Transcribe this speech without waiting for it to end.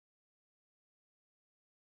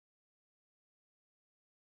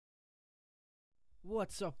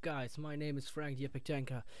What's up, guys? My name is FrankTheEpic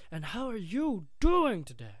Tanka, and how are you doing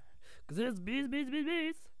today? Cause it's bees.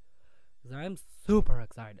 Cause I'm super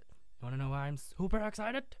excited. You wanna know why I'm super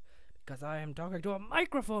excited? Because I am talking to a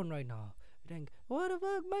microphone right now. You think, what a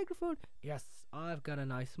fuck microphone? Yes, I've got a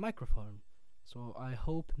nice microphone. So I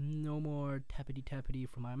hope no more tappity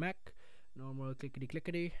from my Mac, no more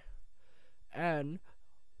clickety, and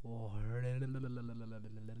here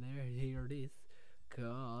it is,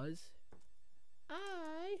 cause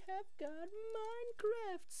I have got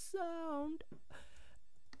Minecraft sound.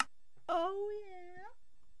 Oh yeah.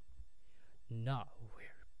 Now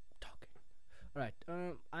we're talking. Alright,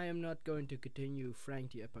 I am not going to continue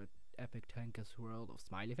FrankTheEpic Tanka's world of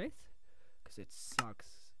smiley face, cause it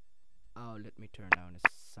sucks. Oh, let me turn down the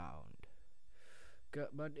sound.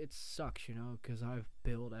 But it sucks, you know, cause I've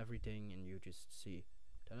built everything and you just see,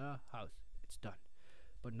 ta-da, house, it's done.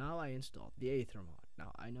 But now I installed the Aether mod.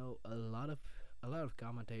 Now I know a lot of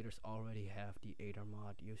commentators already have the Aether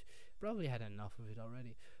mod. You probably had enough of it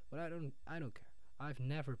already, but I don't care. I've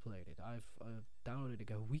never played it. I've downloaded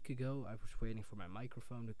it a week ago. I was waiting for my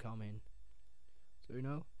microphone to come in, so you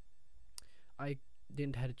know, I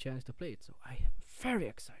didn't have a chance to play it. So I am very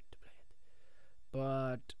excited to play it.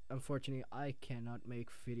 But unfortunately, I cannot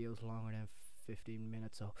make videos longer than 15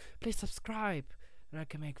 minutes. So please subscribe, and I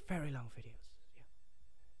can make very long videos. Yeah.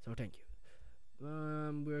 So thank you.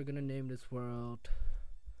 We're gonna name this world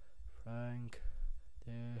Frank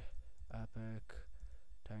the Epic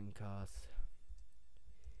Tanka's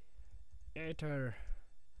Aether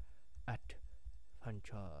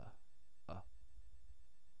Adventure. Oh.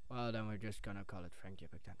 Well, then we're just gonna call it Frank the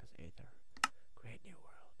Epic Tanka's Aether. Great new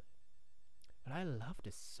world. But I love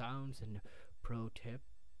the sounds and the pro tip,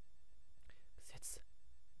 'cause it's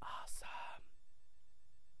awesome.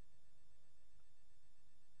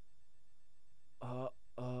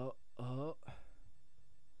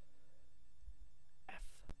 F.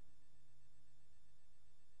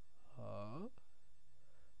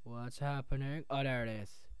 What's happening? Oh, there it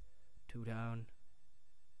is. 2 down.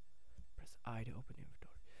 Press I to open the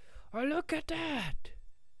inventory. Oh, look at that!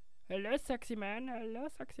 Hello, sexy man. Hello,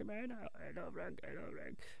 sexy man. Hello, Frank. Hello,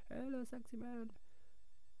 Frank. Hello, sexy man.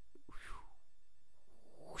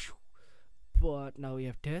 But now we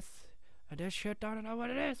have this. And this shit, I don't know what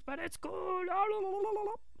it is, but it's cool.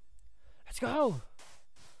 Let's go.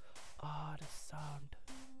 Oh, the sound.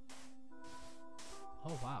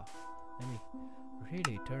 Oh, wow. Let me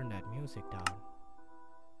really turn that music down.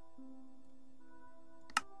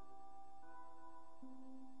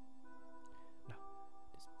 No.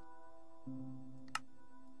 This.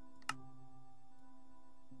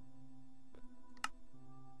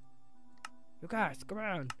 You guys, come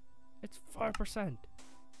on. It's 4%.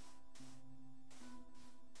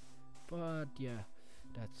 But yeah,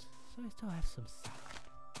 that's so I still have some sound.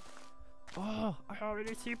 Oh, I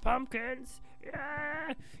already see pumpkins.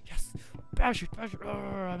 Yeah, yes, bash it. Oh,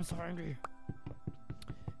 I'm so angry.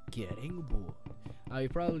 Getting bored. Now you're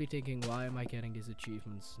probably thinking, why am I getting these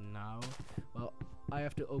achievements now? Well, I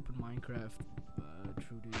have to open Minecraft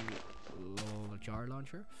through the little jar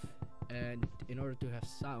launcher, and in order to have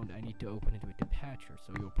sound, I need to open it with the patcher.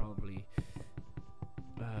 So you'll probably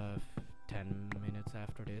 10 minutes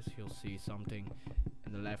after this, you'll see something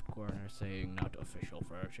in the left corner saying not official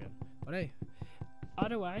version. But hey,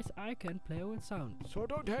 otherwise I can play with sound, so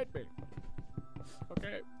don't hate me.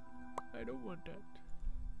 Okay, I don't want that,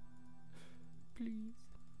 please.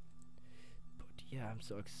 But yeah, I'm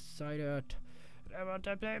so excited. I want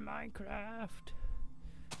to play Minecraft.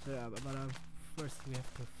 So yeah, but first we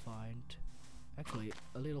have to find actually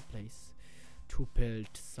a little place to build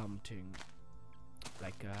something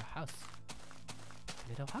like a house.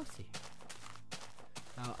 Little housey.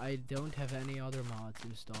 Now I don't have any other mods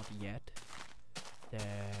installed yet.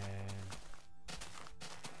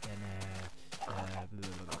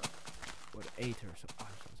 What Aether? So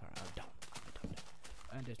I'm so sorry. I'm dumb.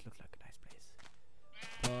 And this looks like a nice place.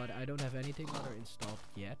 But I don't have anything other installed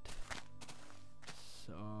yet.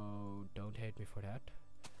 So don't hate me for that.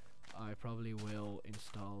 I probably will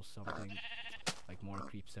install something like more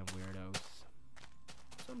creeps and weirdos.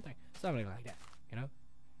 Something like that, you know?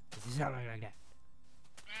 Something like that.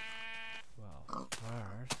 Well,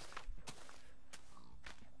 first.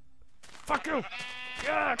 Fuck you!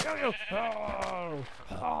 Yeah, kill you! Oh!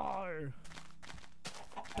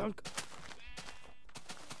 Don't.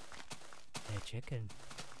 Hey, chicken.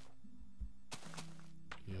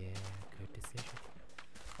 Yeah, good decision.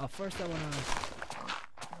 First I wanna.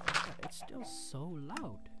 It's still so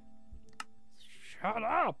loud. Shut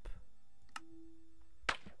up!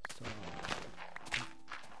 So.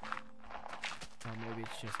 Or maybe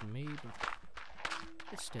it's just me, but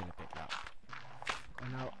It's still a bit loud.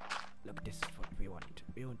 And now, look, this is what we want.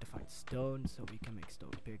 We want to find stone so we can make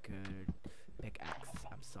stone pickaxe.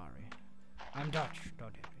 I'm sorry. I'm Dutch,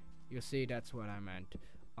 don't hit me. You see, that's what I meant.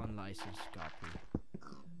 Unlicensed copy.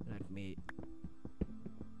 Let me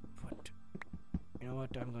put. You know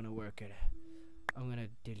what? I'm gonna work it. I'm gonna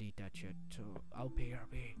delete that shit. So I'll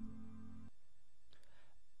PRB.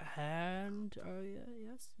 And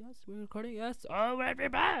yes, we're recording. Yes, oh, we're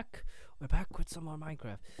back. We're back with some more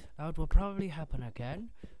Minecraft. Now it will probably happen again,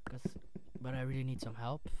 but I really need some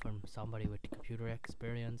help from somebody with computer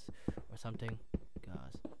experience or something,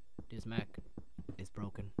 because this Mac is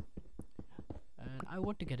broken, and I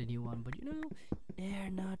want to get a new one, but you know, they're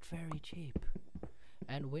not very cheap,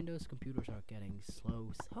 and Windows computers are getting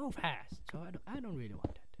slow so fast. So I don't really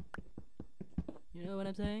want that. You know what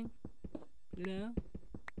I'm saying? You know?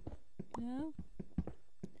 Yeah,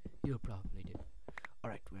 you probably do.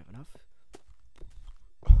 Alright, we have enough.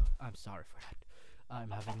 I'm sorry for that.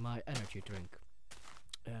 I'm having my energy drink.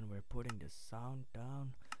 And we're putting the sound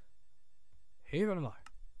down even more,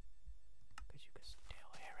 because you can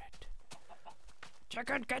still hear it.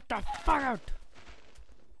 Chicken, get the fuck out!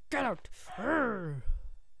 Get out! Urgh.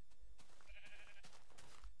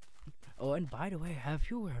 Oh, and by the way, have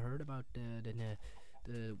you heard about the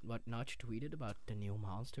what Notch tweeted about the new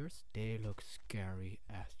monsters? They look scary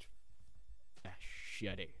as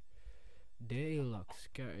shitty. They look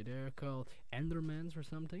scary. They're called Endermans or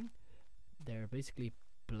something. They're basically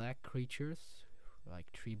black creatures, like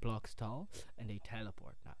 3 blocks tall, and they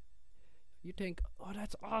teleport. Now, you think, oh,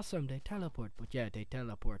 that's awesome, they teleport. But yeah, they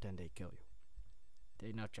teleport and they kill you.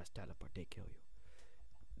 They not just teleport, they kill you.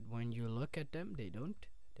 When you look at them, they don't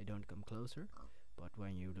come closer. But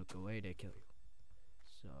when you look away, they kill you.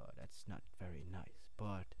 So that's not very nice,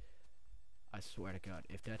 but I swear to God,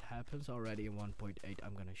 if that happens already in 1.8,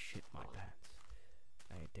 I'm gonna shit my pants.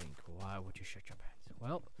 I think, why would you shit your pants?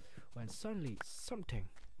 Well, when suddenly something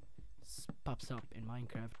pops up in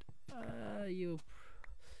Minecraft, you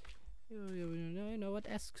know what?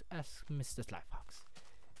 Ask Mr. Slyfox.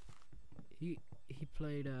 He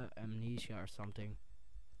played Amnesia or something,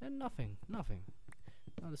 and nothing, not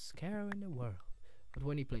a scare in the world. But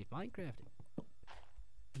when he played Minecraft,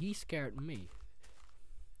 he scared me.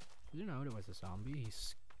 You know, there was a zombie. He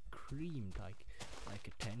screamed like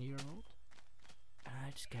a 10-year-old, and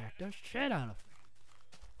it scared the shit out of me.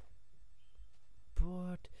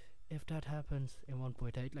 But if that happens in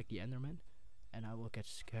 1.8, like the Enderman, and I will get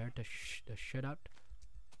scared the shit out,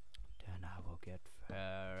 then I will get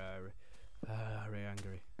very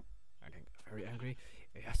angry. I think very angry.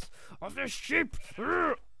 Yes, of the sheep.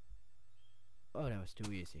 Oh, that was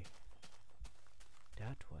too easy.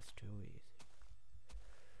 That was too easy.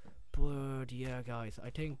 But yeah, guys, I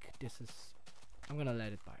think I'm gonna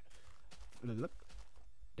let it by.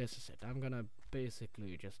 This is it. I'm gonna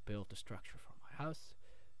basically just build the structure for my house,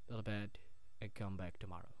 build a bed, and come back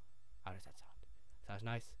tomorrow. How does that sound? Sounds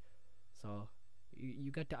nice? So you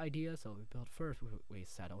got the idea. So we build first. We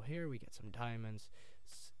settle here. We get some diamonds,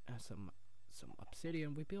 some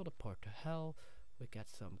obsidian. We build a port to hell. We get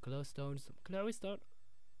some glowstone, some glowy stone.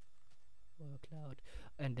 Oh, cloud.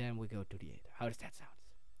 And then we go to the Aether. How does that sound?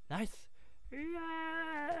 Nice?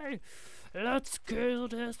 Yay! Let's kill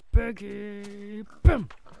this piggy! Boom!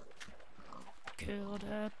 Kill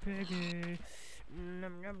that piggy!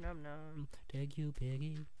 Nom nom nom nom. Thank you,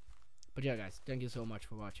 piggy. But yeah, guys, thank you so much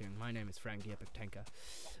for watching. My name is FrankTheEpic Tanka.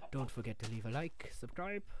 Don't forget to leave a like,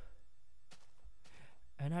 subscribe.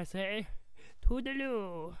 And I say,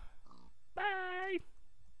 toodaloo! Bye!